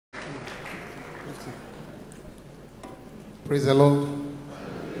Praise the Lord.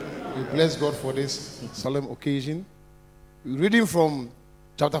 We bless God for this solemn occasion. We're reading from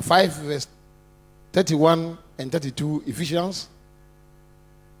chapter 5, verse 31 and 32, Ephesians.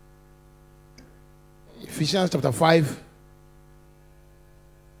 Ephesians chapter 5,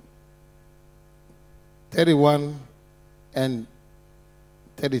 31 and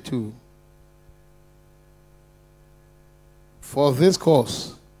 32. For this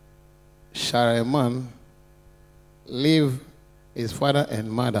cause shall a man leave his father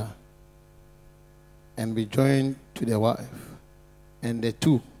and mother and be joined to the wife, and the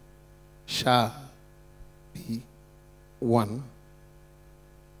two shall be one.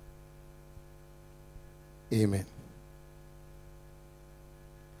 Amen.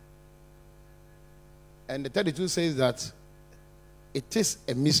 And the 32 says that it is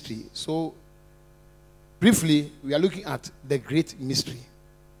a mystery. So, briefly, we are looking at the great mystery.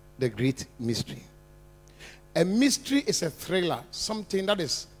 The great mystery. A mystery is a thriller, something that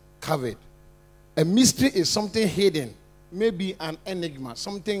is covered. A mystery is something hidden, maybe an enigma,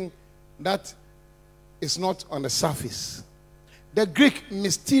 something that is not on the surface. The Greek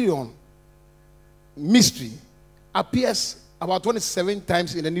mysterion, mystery, appears about 27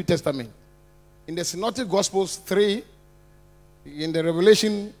 times in the New Testament. In the Synoptic Gospels, 3, in the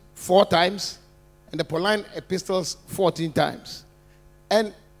Revelation, 4 times, and the Pauline epistles, 14 times.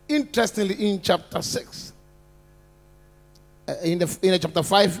 And interestingly, in chapter 6, in the chapter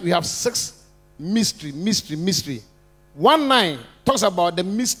 5, we have 6 mystery. 1:9 talks about the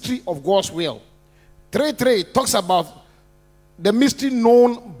mystery of God's will. 3:3 talks about the mystery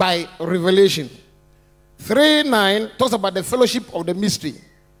known by revelation. 3:9 talks about the fellowship of the mystery.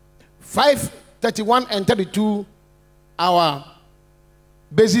 5:31 and 32, our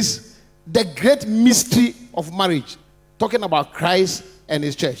basis, the great mystery of marriage, talking about Christ and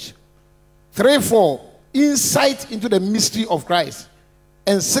his church. 3:4, insight into the mystery of Christ.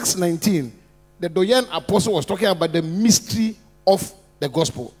 And 6:19, the Doyen Apostle was talking about the mystery of the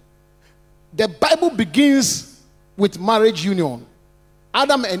gospel. The Bible begins with marriage union,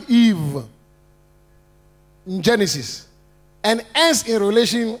 Adam and Eve in Genesis, and ends in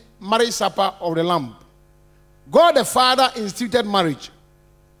Revelation, marriage supper of the Lamb. God the Father instituted marriage.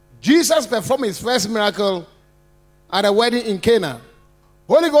 Jesus performed his first miracle at a wedding in Cana.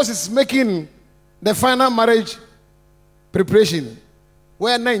 Holy Ghost is making the final marriage preparation,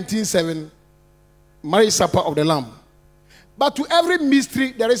 where 19:7, marriage supper of the Lamb. But to every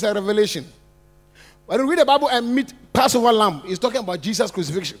mystery, there is a revelation. When you read the Bible and meet Passover lamb, it's talking about Jesus'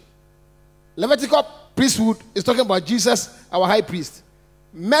 crucifixion. Levitical priesthood is talking about Jesus, our high priest.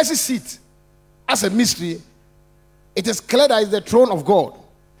 Mercy seat, as a mystery, it is clear that it's the throne of God.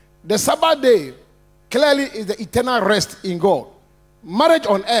 The Sabbath day clearly is the eternal rest in God. Marriage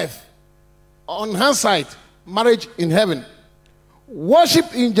on earth, on hindsight, marriage in heaven.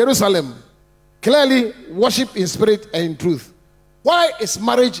 Worship in Jerusalem, clearly worship in spirit and in truth. Why is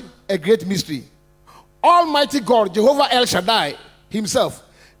marriage a great mystery? Almighty God, Jehovah El Shaddai himself,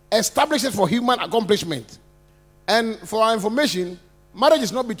 established it for human accomplishment. And for our information, marriage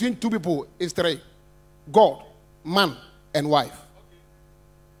is not between two people, it's 3. God, man, and wife.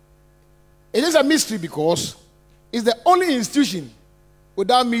 It is a mystery because it's the only institution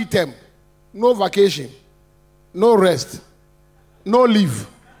without midterm, no vacation, no rest, no leave.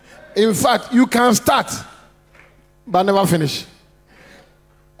 In fact, you can start but never finish.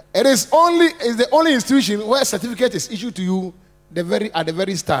 It is the only institution where a certificate is issued to you at the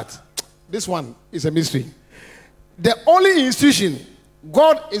very start. This one is a mystery. The only institution,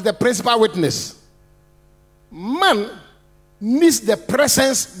 God is the principal witness. Man needs the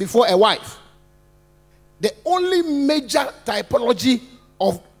presence before a wife. The only major typology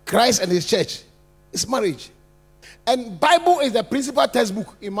of Christ and his church is marriage. And Bible is the principal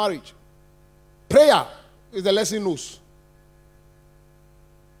textbook in marriage. Prayer is the lesson notes.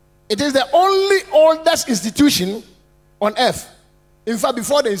 It is the only oldest institution on earth. In fact,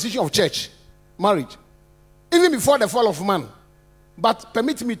 before the institution of church, marriage. Even before the fall of man. But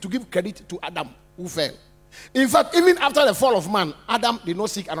permit me to give credit to Adam, who fell. In fact, even after the fall of man, Adam did not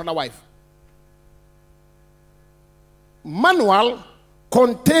seek another wife. Manual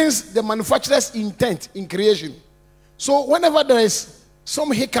contains the manufacturer's intent in creation. So whenever there is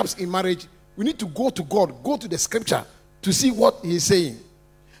some hiccups in marriage, we need to go to God, go to the scripture to see what he is saying.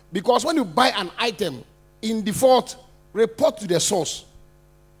 Because when you buy an item in default, report to the source,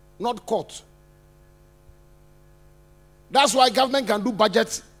 not court. That's why government can do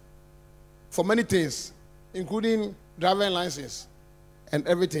budgets for many things, including driving license and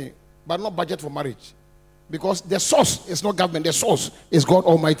everything, but not budget for marriage. Because the source is not government, the source is God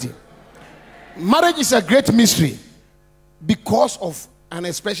Almighty. Marriage is a great mystery because of an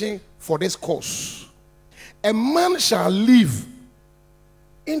expression for this cause. A man shall live.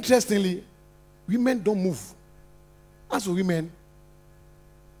 Interestingly, women don't move. As for women,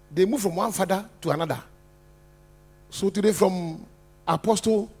 they move from one father to another. So today, from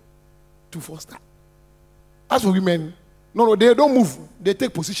apostle to foster. As for women, no, they don't move. They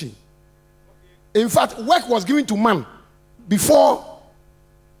take position. In fact, work was given to man before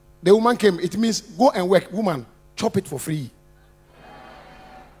the woman came. It means go and work. Woman, chop it for free.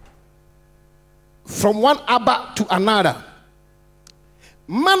 From one Abba to another.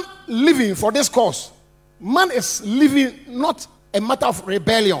 Man living for this cause. Man is living not a matter of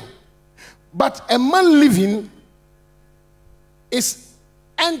rebellion, but a man living is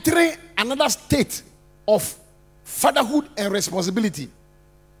entering another state of fatherhood and responsibility.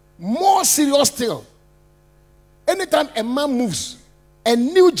 More serious still. Anytime a man moves, a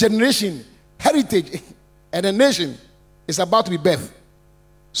new generation, heritage, and a nation is about to be birthed.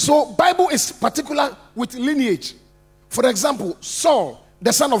 So Bible is particular with lineage. For example, Saul,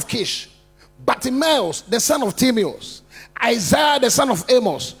 the son of Kish, Bartimaeus, the son of Timaeus, Isaiah, the son of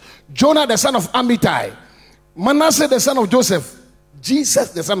Amos, Jonah, the son of Amittai, Manasseh, the son of Joseph,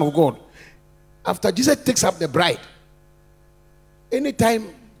 Jesus, the son of God. After Jesus takes up the bride,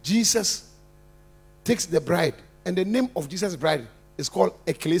 anytime Jesus takes the bride, and the name of Jesus' bride is called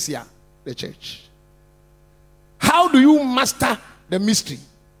Ecclesia, the church. How do you master the mystery?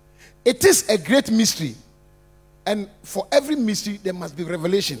 It is a great mystery. And for every mystery, there must be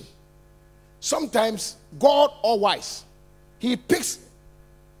revelation. Sometimes, God, all wise, he picks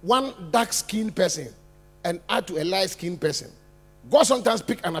one dark-skinned person and add to a light-skinned person. God sometimes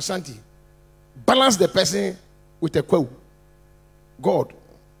pick an Ashanti, balance the person with a Kwewu. God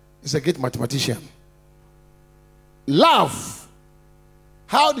is a great mathematician. Love.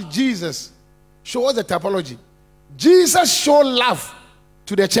 How did Jesus show us the typology? Jesus showed love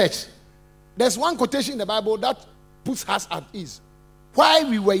to the church. There's one quotation in the Bible that puts us at ease. While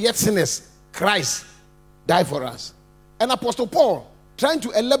we were yet sinners, Christ died for us. And Apostle Paul, trying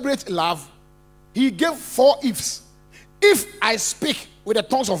to elaborate love, he gave 4 ifs. If I speak with the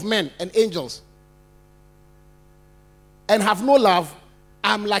tongues of men and angels and have no love,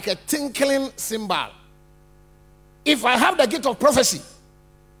 I'm like a tinkling cymbal. If I have the gift of prophecy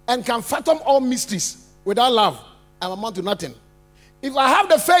and can fathom all mysteries without love, I'm amount to nothing. If I have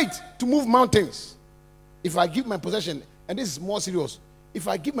the faith to move mountains, if I give my possession, and this is more serious, if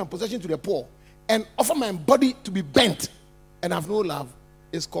I give my possession to the poor and offer my body to be bent and have no love,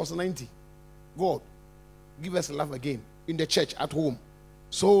 it's cost 90. God, give us love again in the church at home.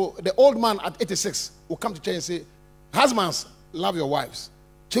 So the old man at 86 will come to church and say, husbands, love your wives.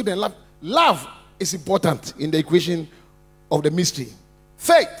 Children, love. Love is important in the equation of the mystery.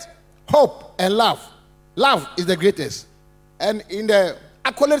 Faith, hope, and love. Love is the greatest. And in the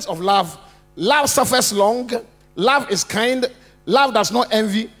accolades of love, love suffers long, love is kind, love does not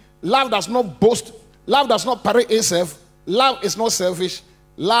envy, love does not boast, love does not parade itself, love is not selfish,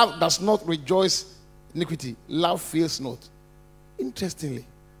 love does not rejoice iniquity, love fails not. Interestingly,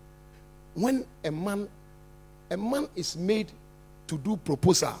 when a man is made to do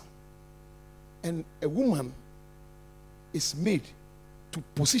proposal, and a woman is made to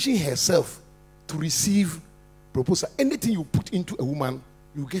position herself to receive proposal, anything you put into a woman,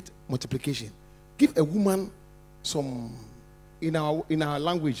 you get multiplication. Give a woman some, in our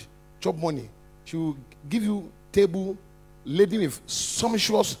language, job money. She will give you table laden with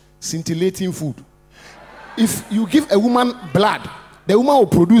sumptuous, scintillating food. If you give a woman blood, the woman will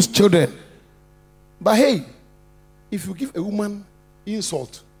produce children. But hey, if you give a woman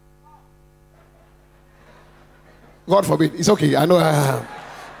insult, God forbid, it's okay, I know.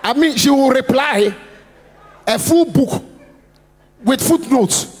 I mean, she will reply a full book with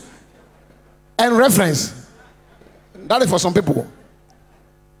footnotes and reference. That is for some people.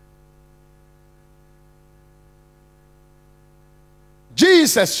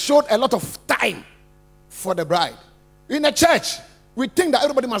 Jesus showed a lot of time for the bride. In a church, we think that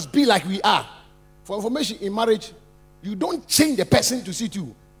everybody must be like we are. For information, in marriage, you don't change the person to suit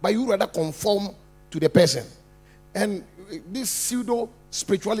you, but you rather conform to the person. And this pseudo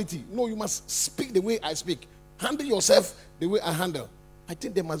spirituality, no, you must speak the way I speak. Handle yourself the way I handle. I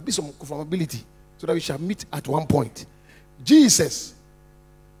think there must be some conformability so that we shall meet at one point. Jesus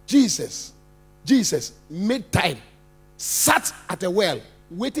made time, sat at a well,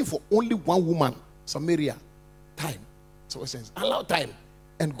 waiting for only one woman, Samaria. Time. So sense. Allow time.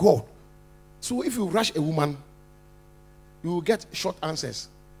 And God. So if you rush a woman, you will get short answers.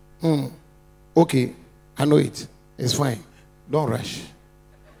 Okay, I know it. It's fine. Don't rush.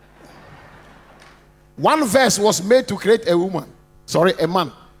 One verse was made to create a woman. Sorry, a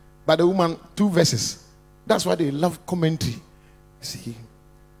man. But the woman, 2 verses. That's why they love commentary. See,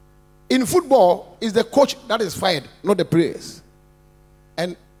 in football, it's the coach that is fired, not the players.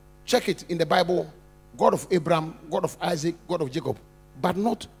 And check it in the Bible: God of Abraham, God of Isaac, God of Jacob, but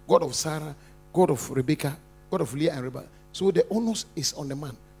not God of Sarah, God of Rebekah, God of Leah and Rebekah. So the onus is on the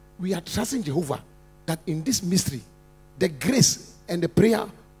man. We are trusting Jehovah that in this mystery, the grace and the prayer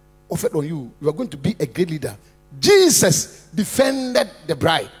offered on you, you are going to be a great leader. Jesus defended the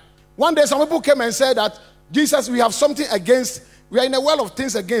bride. One day, some people came and said that, Jesus, we have something against. We are in a world of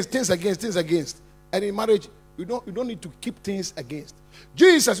things against. And in marriage, you don't need to keep things against.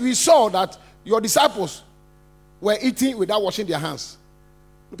 Jesus, we saw that your disciples were eating without washing their hands.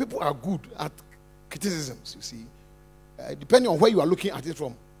 The people are good at criticisms, you see, depending on where you are looking at it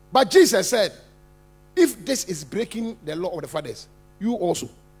from. But Jesus said, if this is breaking the law of the fathers, you also.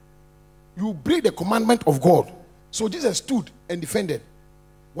 You break the commandment of God. So Jesus stood and defended.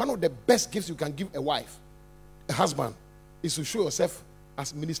 One of the best gifts you can give a wife, a husband, is to show yourself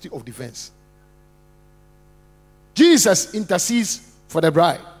as ministry of defense. Jesus intercedes for the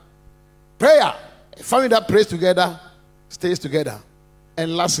bride. Prayer, a family that prays together stays together.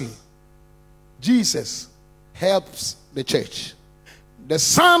 And lastly, Jesus helps the church. The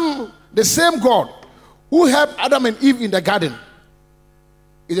same God who helped Adam and Eve in the garden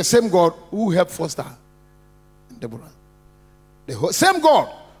is the same God who helped Foster and Deborah. The same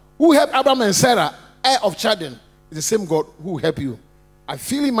God who helped Abraham and Sarah, heir of children, is the same God who will help you. I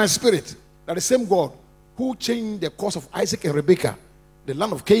feel in my spirit that the same God who changed the course of Isaac and Rebekah, the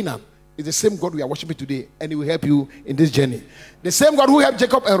land of Canaan, is the same God we are worshiping today, and He will help you in this journey. The same God who helped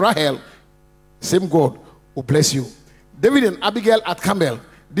Jacob and Rahel, same God will bless you. David and Abigail at Carmel,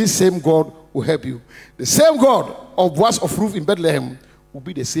 this same God will help you. The same God of Boaz of Ruth in Bethlehem will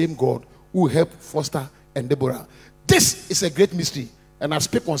be the same God who will help Foster and Deborah. This is a great mystery, and I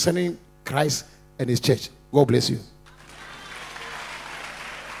speak concerning Christ and His church. God bless you.